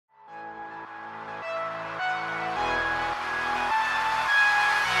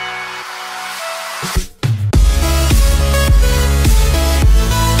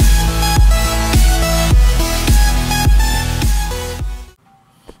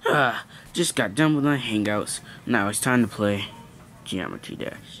Just got done with my hangouts. Now it's time to play Geometry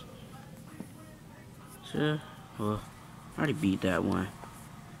Dash. So, well, I already beat that one.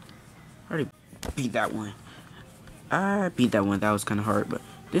 I beat that one. That was kind of hard, but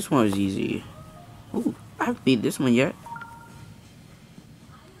this one was easy. Ooh, I haven't beat this one yet.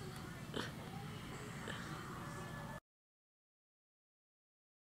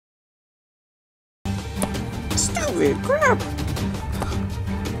 Stupid crap!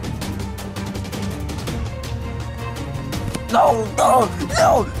 No!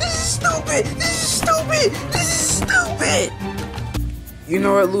 This is stupid! This is stupid! You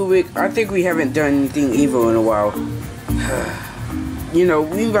know what, Ludwig? I think we haven't done anything evil in a while. You know,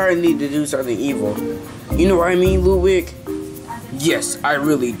 we might need to do something evil. You know what I mean, Ludwig? Yes, I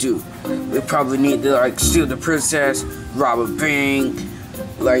really do. We probably need to, like, steal the princess, rob a bank,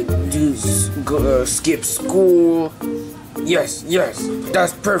 like, skip school. Yes,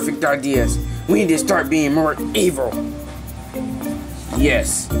 that's perfect ideas. We need to start being more evil.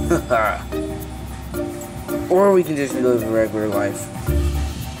 Yes. Or we can just live a regular life.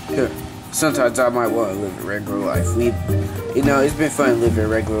 Sometimes I might want to live a regular life. You know, it's been fun living a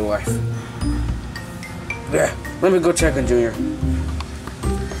regular life. Yeah, let me go check on Junior.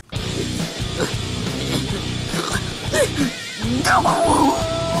 No!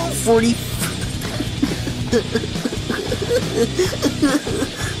 40.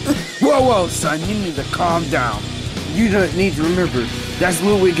 Whoa, son, you need to calm down. You don't need to remember, that's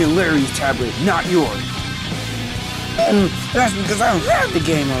Ludwig and Larry's tablet, not yours. That's because I don't have the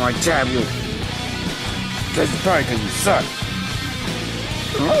game on my tablet. Because it's probably because you suck.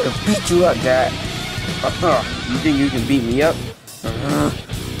 I'm gonna beat you up, Dad. You think you can beat me up?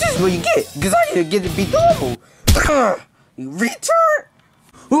 This is what you get, because I didn't get to beat the level. You retard!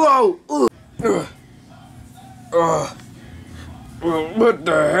 Whoa! What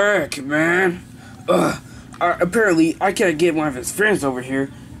the heck, man? Apparently, I can't get one of his friends over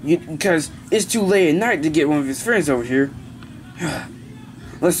here. Because it's too late at night to get one of his friends over here.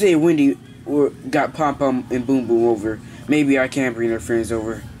 Let's say Wendy got Pom Pom and Boom Boom over. Maybe I can bring their friends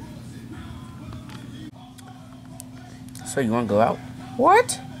over. So you want to go out?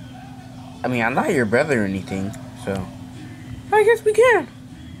 What? I mean, I'm not your brother or anything, so I guess we can.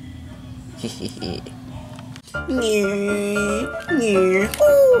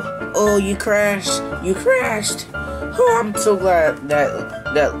 Oh, you crashed. Oh, I'm so glad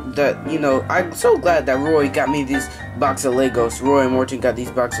that you know, I'm so glad that Roy got me this box of Legos. Roy and Morton got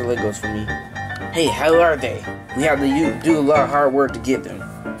these box of Legos for me. Hey, how are they? We have to do a lot of hard work to get them.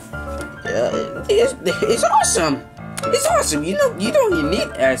 It's awesome. It's awesome. You know, you don't even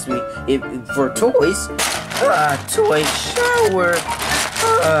need to ask me for toys. Toy shower.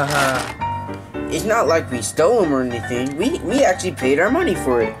 It's not like we stole them or anything. We actually paid our money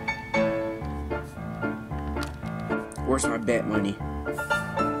for it. Where's my bet money?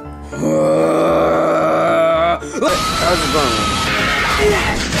 How's it going?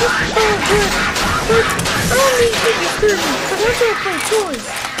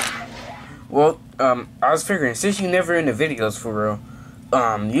 Well, I was figuring, since you never in the videos for real,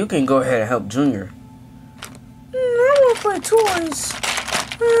 you can go ahead and help Junior. I want to play toys.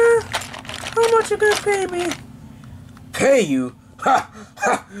 How much you gonna pay me? Pay you? Ha!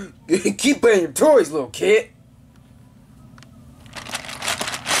 Keep playing your toys, little kid.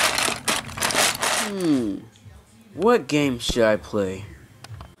 What game should I play?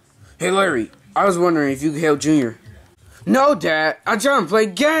 Hey, Larry, I was wondering if you could help Junior. No, Dad, I'm trying to play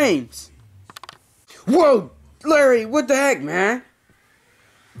games. Whoa, Larry, what the heck, man?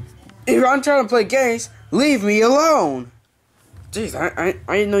 If I'm trying to play games, leave me alone. Jeez, I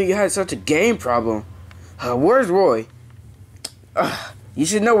didn't know you had such a game problem. Where's Roy? You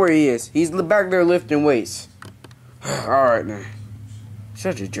should know where he is. He's back there lifting weights. Alright, man.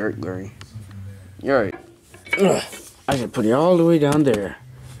 Such a jerk, Larry. You're right. I should put it all the way down there.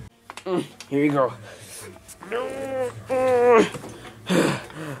 Here you go.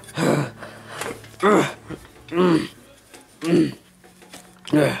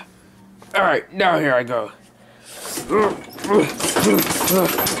 Alright, now here I go.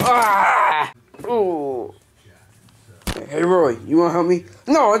 Oh. Hey, Roy, you want to help me?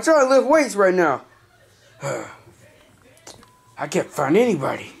 No, I'm trying to lift weights right now. I can't find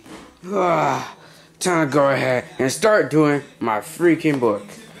anybody. Time to go ahead and start doing my freaking book.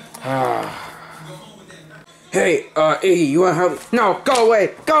 Hey, Iggy, you want to help me? No, go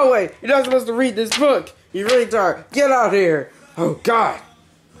away. You're not supposed to read this book. You're retard. Get out here. Oh, God.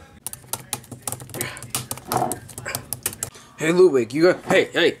 Hey, Ludwig, you got...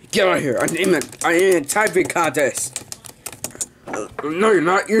 Hey, get out of here. I'm in a typing contest. No, you're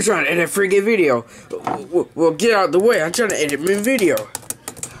not. You're trying to edit a freaking video. Well, get out of the way. I'm trying to edit my video.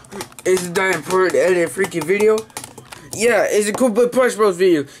 Isn't that important to edit a freaking video? Yeah, it's a cool Plush Bros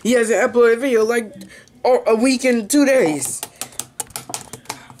video. He hasn't uploaded a video like a week and 2 days.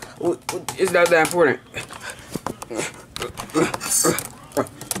 It's not that important.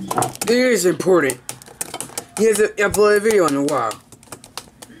 It is important. He hasn't uploaded a video in a while.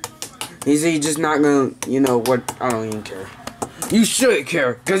 He said he's just not gonna, you know what, I don't even care. You should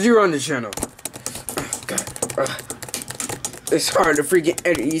care, because you're on the channel. It's hard to freaking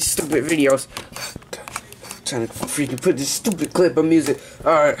edit these stupid videos. I'm trying to freaking put this stupid clip of music.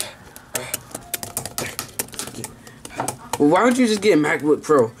 Alright. Well, why don't you just get a MacBook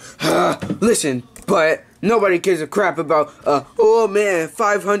Pro? Listen, but nobody gives a crap about, oh man,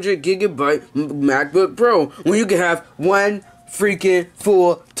 500 gigabyte MacBook Pro. When you can have 1 freaking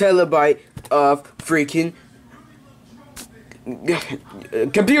full terabyte of freaking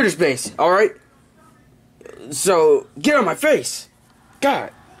computer space, alright? So, get on my face.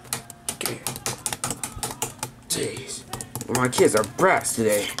 God. Jeez. My kids are brats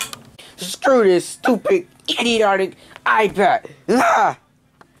today. Screw this stupid, idiotic iPad. Ah!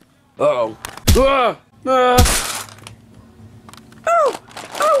 Uh-oh. Oh,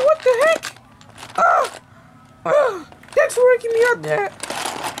 what the heck? Thanks for waking me up, Dad.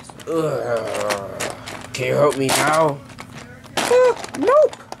 Can you help me now?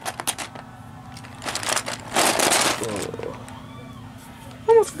 Nope.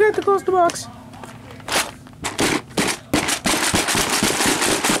 Almost forgot to close the box.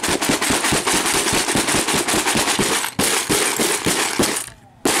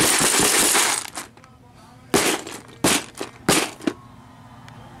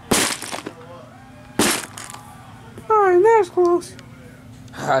 Alright, that's close.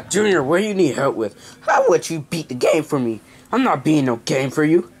 Junior, what do you need help with? How would you beat the game for me? I'm not beating no game for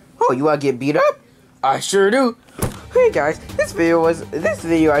you. Oh, you wanna get beat up? I sure do. Hey guys, this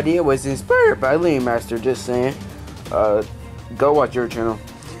video idea was inspired by Lane Master. Just saying. Go watch your channel.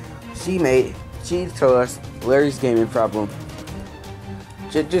 She told us Larry's gaming problem.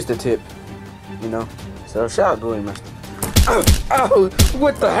 Just a tip, you know. So shout out to Lane Master. Oh,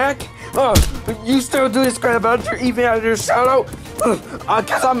 what the heck? Oh, you still do this crap about your even out of your shout out?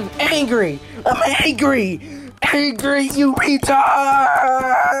 Cause I'm angry. I'm angry. Angry, you retard.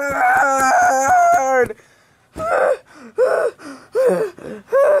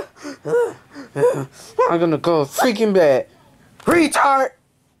 I'm gonna go freaking bed. Retard!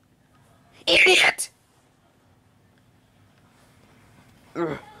 Idiot!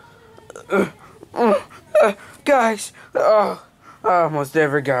 Guys, I almost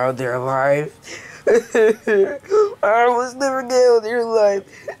never got out there alive. I almost never get out there alive.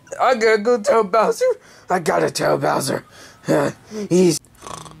 I gotta go tell Bowser. I gotta tell Bowser. He's...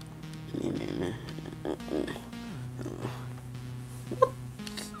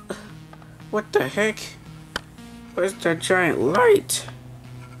 What the heck? Where's that giant light?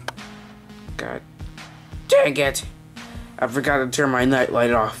 God dang it. I forgot to turn my night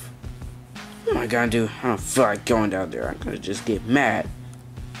light off. What am I gonna do? I don't feel like going down there. I'm gonna just get mad.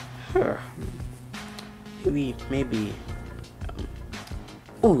 Maybe.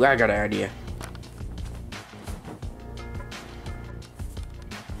 Ooh, I got an idea.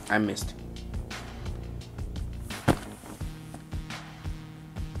 I missed.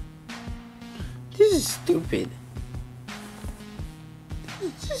 This is stupid.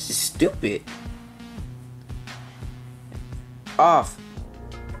 This is stupid. Off.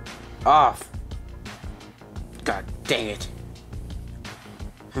 Off. God dang it.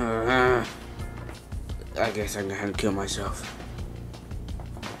 I guess I'm gonna have to kill myself.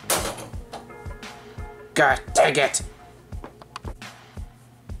 God dang it.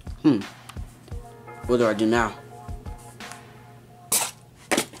 What do I do now?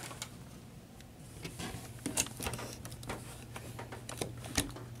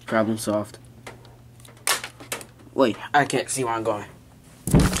 Problem solved. Wait, I can't see where I'm going.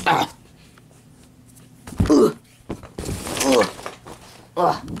 Ah.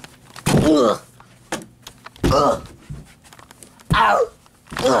 Ow.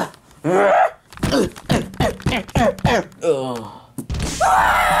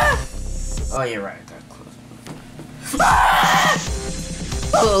 Oh, you're right. That close.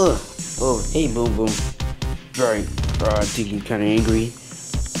 Oh, hey, Boom Boom. Right. I think you're kind of angry.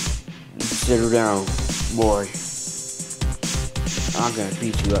 Settle down, boy. I'm gonna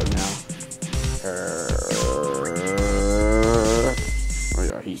beat you up now. Oh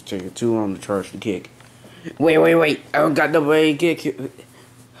yeah, he's taking too long to charge the kick. Wait. I don't got no way to kick.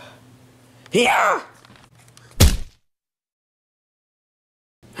 Yeah!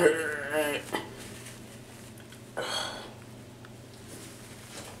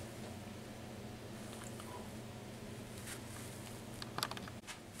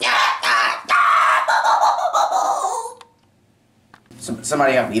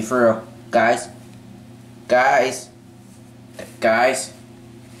 Somebody help me, for real. Guys. Guys. Guys.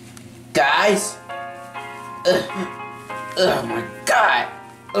 Guys. Oh my god.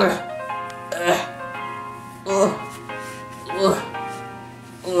 Ugh.